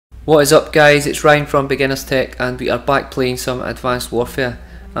What is up guys, it's Ryan from Beginners Tech and we are back playing some Advanced Warfare,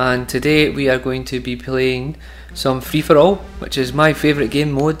 and today we are going to be playing some free-for-all, which is my favourite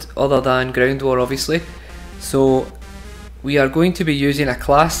game mode other than Ground War obviously. So we are going to be using a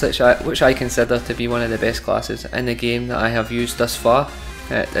class which I consider to be one of the best classes in the game that I have used thus far.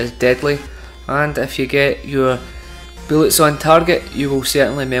 It is deadly, and if you get your bullets on target you will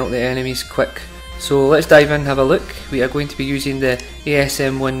certainly melt the enemies quick. So let's dive in and have a look. We are going to be using the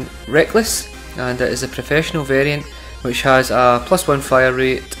ASM1 Reckless, and it is a professional variant which has a +1 fire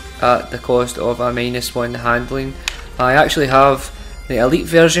rate at the cost of a -1 handling. I actually have the elite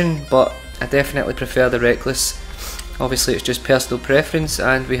version, but I definitely prefer the Reckless. Obviously it's just personal preference,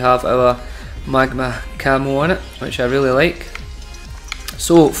 and we have our magma camo on it, which I really like.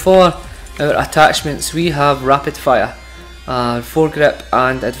 So for our attachments we have rapid fire, foregrip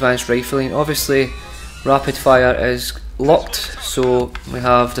and advanced rifling. Obviously rapid fire is locked, so we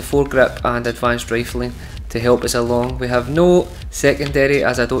have the foregrip and advanced rifling to help us along. We have no secondary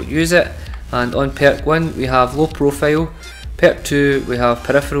as I don't use it, and on perk 1 we have low profile, perk 2 we have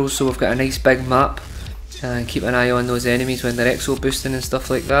peripherals, so we've got a nice big map and keep an eye on those enemies when they're exo boosting and stuff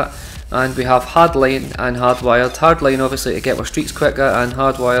like that. And we have hardline and hardwired. Hardline obviously to get our streaks quicker, and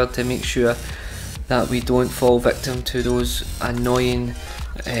hardwired to make sure that we don't fall victim to those annoying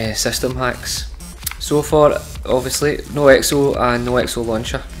system hacks. So far obviously no exo and no exo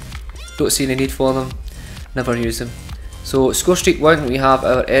launcher, don't see the need for them, never use them. So score streak 1 we have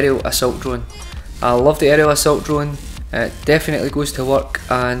our aerial assault drone. I love the aerial assault drone, it definitely goes to work,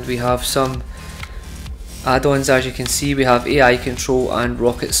 and we have some add-ons. As you can see we have AI control and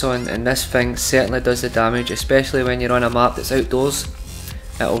rockets on, and this thing certainly does the damage, especially when you're on a map that's outdoors.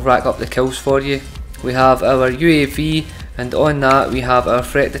 It'll rack up the kills for you. We have our UAV, and on that we have our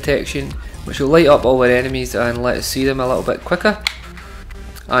threat detection, which will light up all our enemies and let us see them a little bit quicker.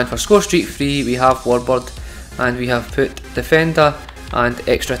 And for score streak 3 we have Warbird, and we have put defender and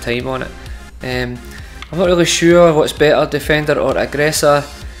extra time on it. I'm not really sure what's better, defender or aggressor,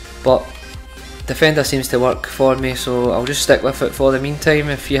 but defender seems to work for me, so I'll just stick with it for the meantime.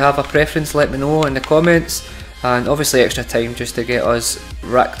 If you have a preference let me know in the comments, and obviously extra time just to get us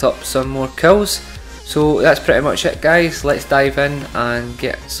racked up some more kills. So that's pretty much it guys, let's dive in and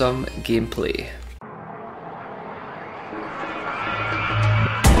get some gameplay.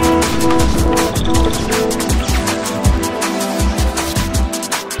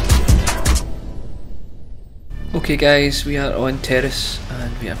 Okay guys, we are on terrace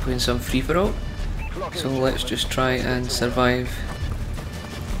and we are playing some free-for-all. So let's just try and survive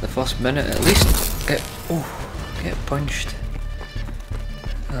the first minute at least. Get punched.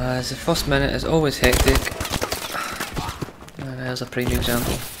 As the first minute is always hectic. And there's a prime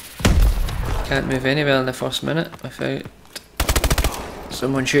example. Can't move anywhere in the first minute without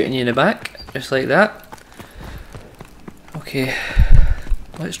someone shooting you in the back, just like that. Okay,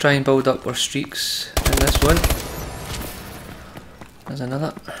 let's try and build up our streaks in this one. There's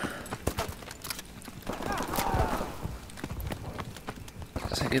another.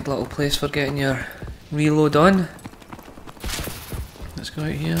 That's a good little place for getting your reload on. Let's go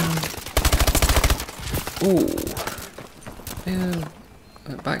out here. Oh,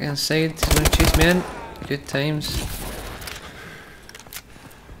 went back inside. He's going to chase me in. Good times.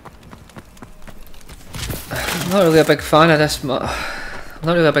 I'm not really a big fan of this map. I'm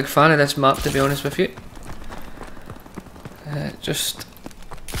not really a big fan of this map, to be honest with you. Just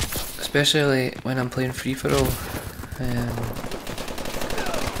especially when I'm playing free-for-all.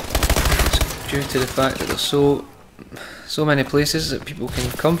 Due to the fact that there's so many places that people can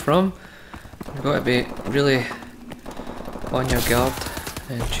come from, you've got to be really on your guard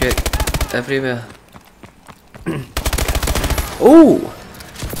and check everywhere. Oh!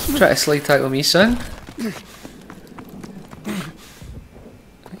 Try to slide tackle me, son.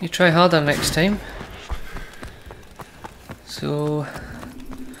 You try harder next time. So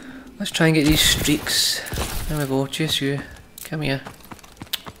let's try and get these streaks. There we go, chase you. Come here.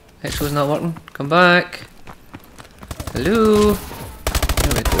 Exo's not working. Come back. Hello.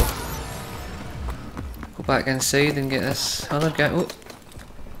 There we go. Go back inside and get this other guy. Oh.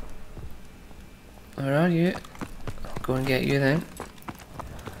 Where are you? I'll go and get you then.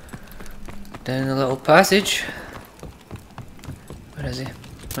 Down the little passage. Where is he?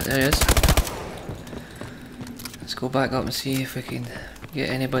 Right, there he is. Let's go back up and see if we can get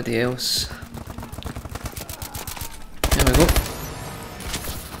anybody else. There we go.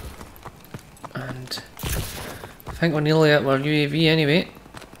 And I think we're nearly at our UAV anyway.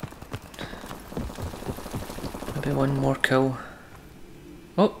 Maybe one more kill.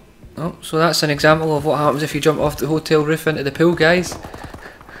 Oh, so that's an example of what happens if you jump off the hotel roof into the pool, guys.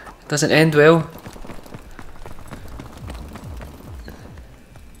 Doesn't end well.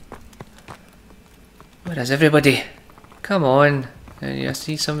 Where is everybody? Come on. And I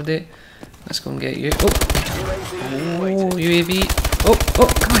see somebody. Let's go and get you. Oh! Oh, UAV. Oh, oh,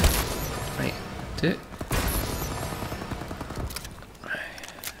 come on. Right, do it.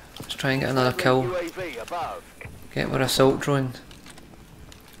 Let's try and get another kill. Get our assault drone.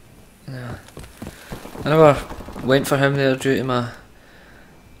 No. I never went for him there due to my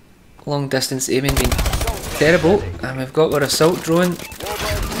long distance aiming being terrible. And we've got our assault drone.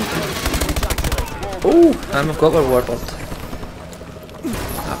 Oh! And we've got our warbird.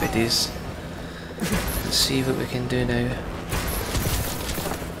 Happy days. Let's see what we can do now.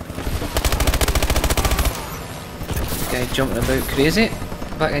 Guy jumping about crazy.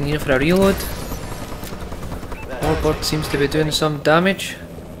 Back in here for a reload. Warbird seems to be doing some damage.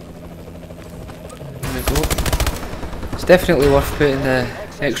 There we go. It's definitely worth putting the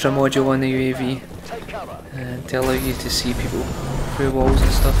extra module on the UAV to allow you to see people through walls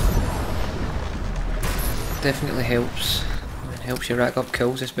and stuff. Definitely helps. It helps you rack up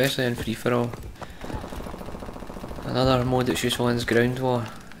kills, especially in free for all. Another mode that's useful is ground war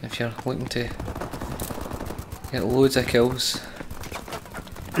if you're looking to get loads of kills.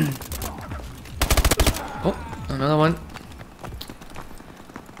 Oh, another one.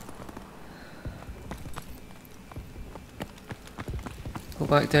 Go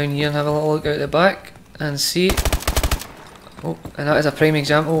back down here and have a little look out the back and see. Oh, and that is a prime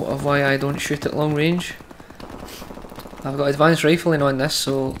example of why I don't shoot at long range. I've got advanced rifling on this,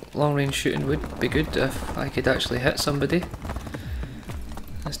 so long range shooting would be good if I could actually hit somebody.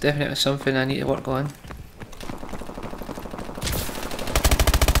 That's definitely something I need to work on.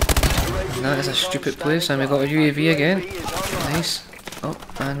 And that is a stupid place, and we got a UAV again. Nice. Oh,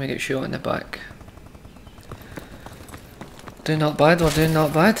 and we get shot in the back. Doing not bad, we're doing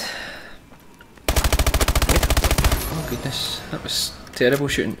not bad. Oh goodness, that was terrible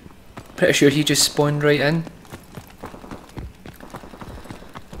shooting. Pretty sure he just spawned right in.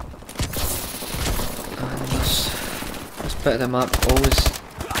 Bit of the map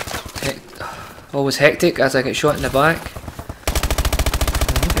always hectic as I get shot in the back.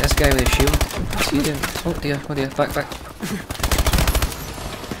 And look at this guy with a shield. What's he doing? Oh dear, back. That's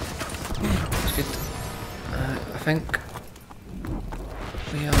good. I think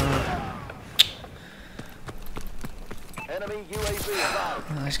we are.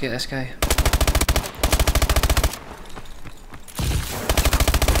 Oh, let's get this guy.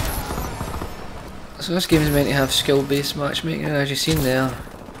 So this game is meant to have skill-based matchmaking, and as you've seen there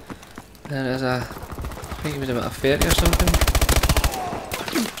is a, I think it was about a 30 or something.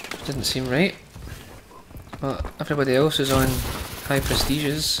 Didn't seem right. But everybody else is on high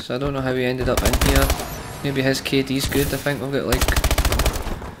prestiges, so I don't know how he ended up in here. Maybe his KD's good. I think we've got like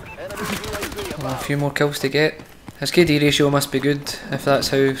a few more kills to get. His KD ratio must be good if that's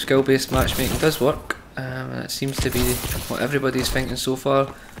how skill-based matchmaking does work. And it seems to be what everybody's thinking so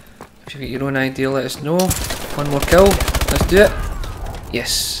far. If you've got your own idea, let us know. One more kill. Let's do it.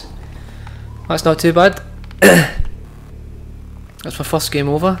 Yes. That's not too bad. That's my first game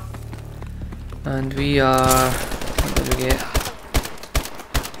over. And we are... what did we get?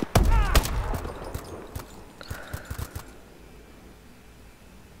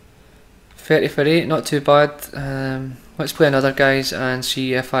 $30 for 8, not too bad. Let's play another, guys, and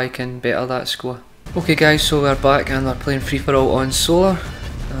see if I can better that score. Okay guys, so we're back and we're playing free-for-all on solar.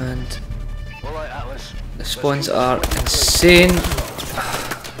 And the spawns are insane.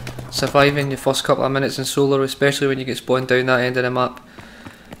 Surviving the first couple of minutes in solar, especially when you get spawned down that end of the map,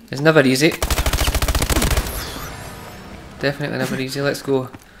 is never easy. Definitely never easy. Let's go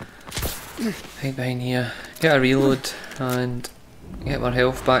hide behind here, get a reload and get our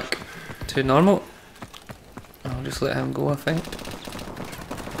health back to normal. I'll just let him go, I think.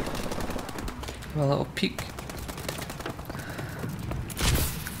 Have a little peek.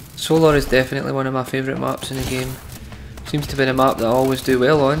 Solar is definitely one of my favourite maps in the game. Seems to be the map that I always do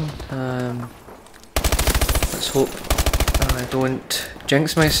well on. Let's hope I don't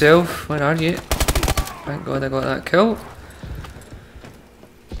jinx myself. Where are you? Thank God I got that kill.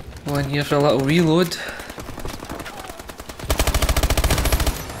 Go in here for a little reload.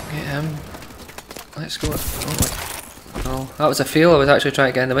 Get him. Let's go. Oh, that was a fail. I was actually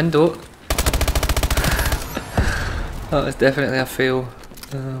trying to get in the window. That was definitely a fail.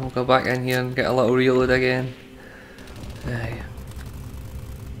 We'll go back in here and get a little reload again. Aye.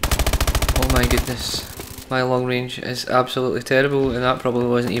 Oh my goodness. My long range is absolutely terrible, and that probably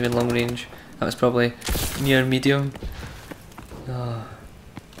wasn't even long range. That was probably near medium. Oh,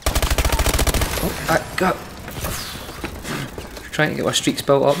 I got... trying to get our streaks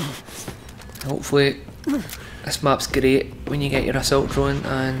built up. Hopefully this map's great when you get your assault drone,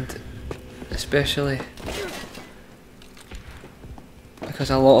 and especially because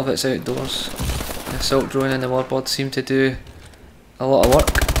a lot of it's outdoors. The assault drone and the warbird seem to do a lot of work.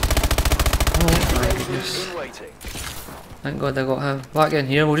 Oh my goodness. Thank God I got him. Back in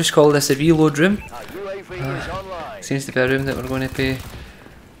here, we'll just call this the reload room. Seems to be a room that we're going to pay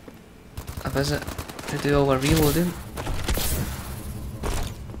a visit to do all our reloading.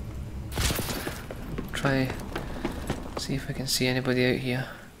 Try see if we can see anybody out here.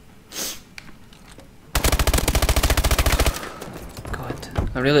 God,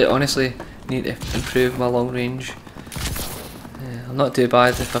 I really honestly need to improve my long range. I'm not too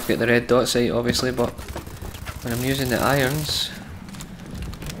bad if I've got the red dot sight obviously, but when I'm using the irons,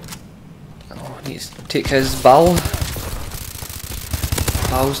 oh, I need to take his BAL.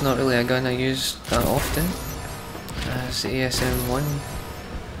 BAL's not really a gun I use that often, as the ASM1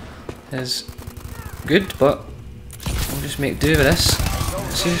 is good, but we'll just make do with this.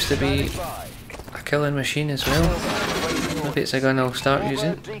 It seems to be a killing machine as well. Maybe it's a gun I'll start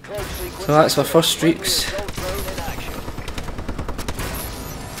using. So that's our first streaks.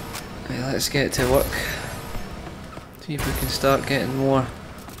 Right, let's get to work. See if we can start getting more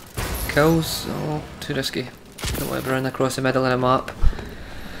kills. Oh, too risky. Don't want to run across the middle of the map.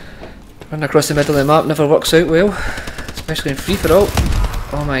 Running across the middle of the map never works out well, especially in free for all.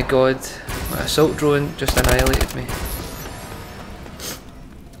 Oh my god, my assault drone just annihilated me.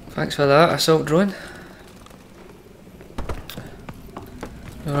 Thanks for that, assault drone.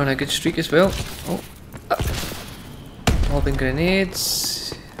 We're on a good streak as well. Oh, lobbing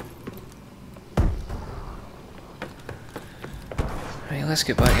grenades. Right, let's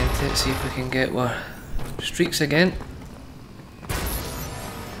get back into it, see if we can get our streaks again.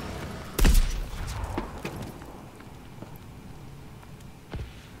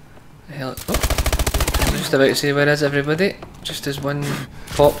 Oh, I was just about to say, where is everybody? Just as one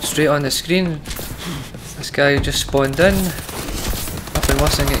popped straight on the screen, this guy just spawned in. Nothing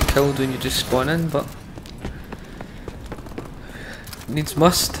worse than getting killed when you just spawn in, but needs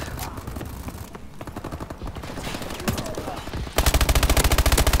must.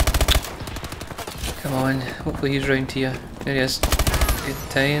 Come on, hopefully he's round here. There he is. Good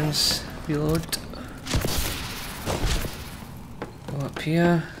times. Reload. Go up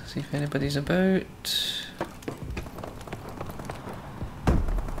here. See if anybody's about.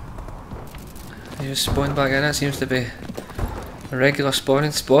 They just spawned back in. That seems to be a regular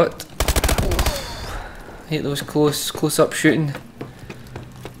spawning spot. I hate those close up shooting.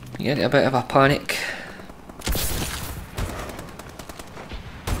 You get a bit of a panic.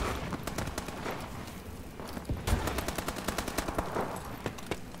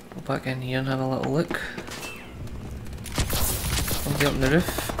 Go back in here and have a little look. I'll get up on the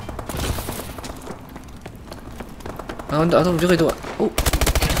roof. I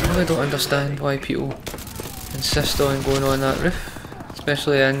really don't understand why people insist on going on that roof,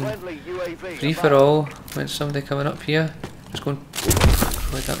 especially in free for all when somebody coming up here. Just going.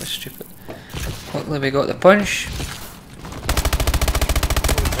 Oh, that was stupid. Luckily we got the punch.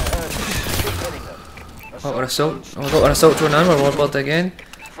 Got our assault. Oh, we got our assault drone and our warbird again.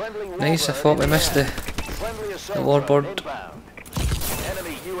 Nice. I thought we missed the warbird.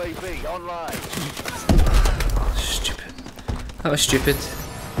 Stupid. That was stupid.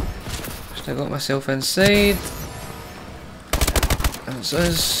 I got myself inside. As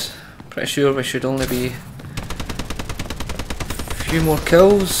is. Pretty sure we should only be a few more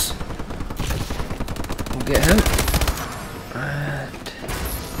kills. We'll get him. And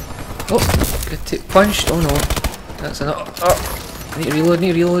oh, get punched. Oh no. That's enough. Oh, need to reload,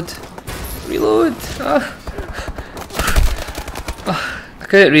 Reload! Ah. Oh, I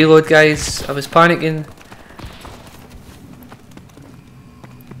couldn't reload, guys. I was panicking.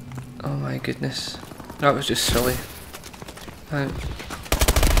 Oh my goodness. That was just silly.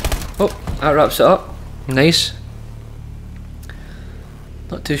 Oh, that wraps it up. Nice.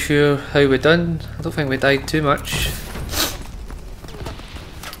 Not too sure how we done. I don't think we died too much.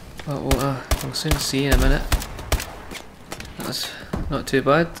 But we'll soon see in a minute. That's not too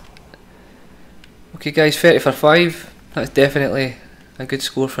bad. Okay guys, 30 for 5. That's definitely a good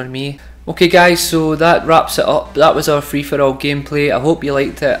score for me. Okay guys, so that wraps it up. That was our free-for-all gameplay. I hope you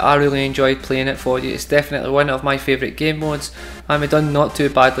liked it. I really enjoyed playing it for you. It's definitely one of my favourite game modes, and we done not too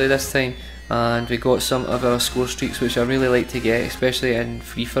badly this time, and we got some of our score streaks which I really like to get, especially in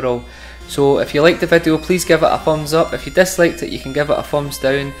free-for-all. So if you liked the video, please give it a thumbs up. If you disliked it, you can give it a thumbs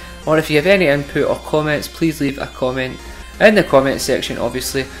down, or if you have any input or comments, please leave a comment in the comment section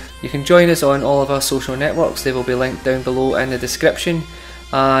obviously. You can join us on all of our social networks, they will be linked down below in the description.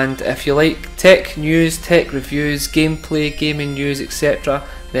 And if you like tech news, tech reviews, gameplay, gaming news, etc.,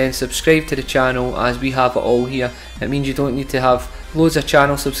 then subscribe to the channel, as we have it all here. It means you don't need to have loads of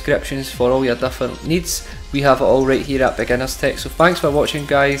channel subscriptions for all your different needs. We have it all right here at Beginners Tech. So thanks for watching,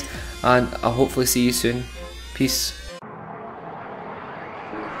 guys, and I'll hopefully see you soon. Peace.